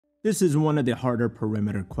This is one of the harder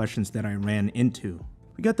perimeter questions that I ran into.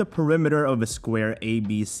 We got the perimeter of a square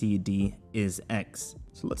ABCD is x.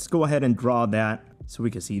 So let's go ahead and draw that so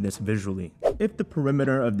we can see this visually. If the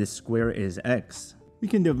perimeter of this square is x, we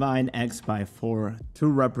can divide x by 4 to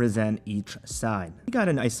represent each side. We got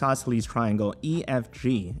an isosceles triangle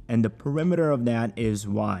EFG, and the perimeter of that is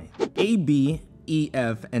y. AB,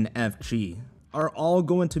 EF, and FG are all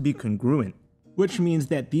going to be congruent, which means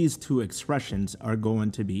that these two expressions are going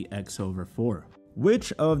to be x over 4.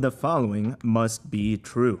 Which of the following must be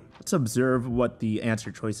true? Let's observe what the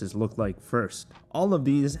answer choices look like first. All of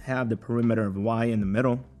these have the perimeter of y in the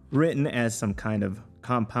middle, written as some kind of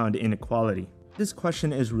compound inequality. This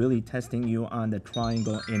question is really testing you on the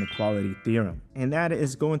triangle inequality theorem, and that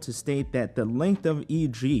is going to state that the length of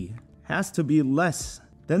EG has to be less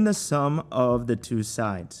than the sum of the two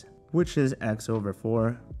sides, which is x over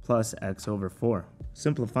 4 plus x over 4.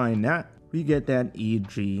 Simplifying that, we get that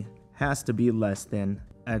EG has to be less than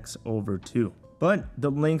x over 2. But the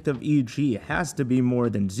length of EG has to be more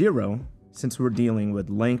than 0 since we're dealing with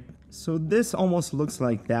length. So this almost looks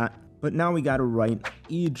like that, but now we gotta write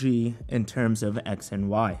EG in terms of x and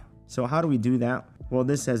y. So how do we do that? Well,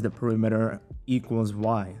 this says the perimeter equals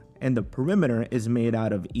y, and the perimeter is made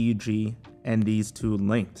out of EG and these two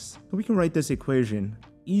lengths. So we can write this equation,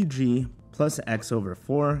 EG plus x over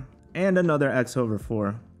 4 and another x over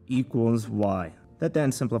 4 equals y. That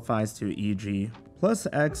then simplifies to EG plus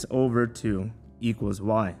x over 2 equals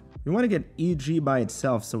y. We want to get EG by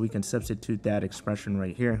itself, so we can substitute that expression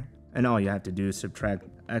right here. And all you have to do is subtract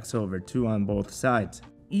x over 2 on both sides.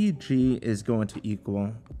 EG is going to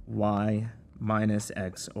equal y minus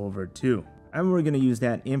x over 2. And we're going to use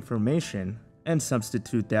that information and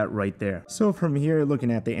substitute that right there. So from here,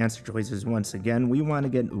 looking at the answer choices once again, we want to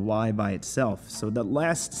get y by itself. So the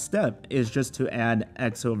last step is just to add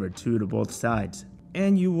x over 2 to both sides.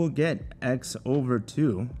 And you will get x over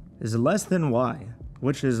 2 is less than y,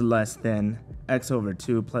 which is less than x over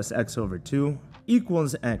 2 plus x over 2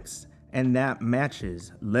 equals x. And that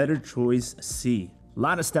matches letter choice C. A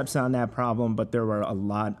lot of steps on that problem, but there were a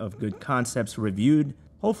lot of good concepts reviewed.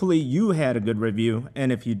 Hopefully you had a good review,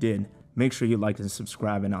 and if you did, make sure you like and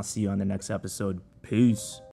subscribe, and I'll see you on the next episode. Peace.